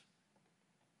Christ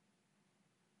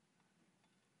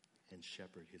and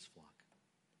shepherd his flock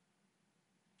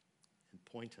and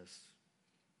point us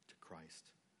to Christ.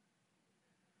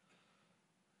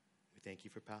 We thank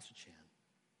you for Pastor Chan.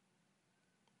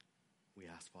 We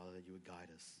ask, Father, that you would guide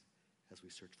us as we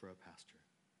search for a pastor.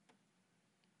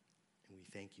 And we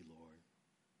thank you, Lord,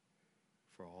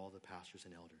 for all the pastors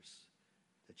and elders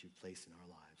that you've placed in our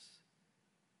lives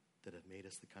that have made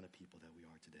us the kind of people that we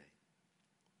are today.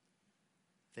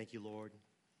 Thank you, Lord.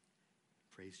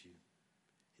 Praise you.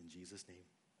 In Jesus' name,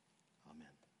 amen.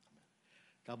 Amen.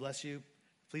 God bless you.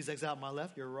 Please exit out my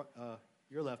left, your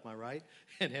left, my right,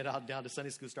 and head out down to Sunday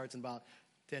school. Starts in about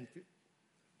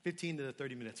 15 to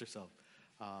 30 minutes or so.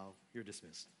 You're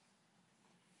dismissed.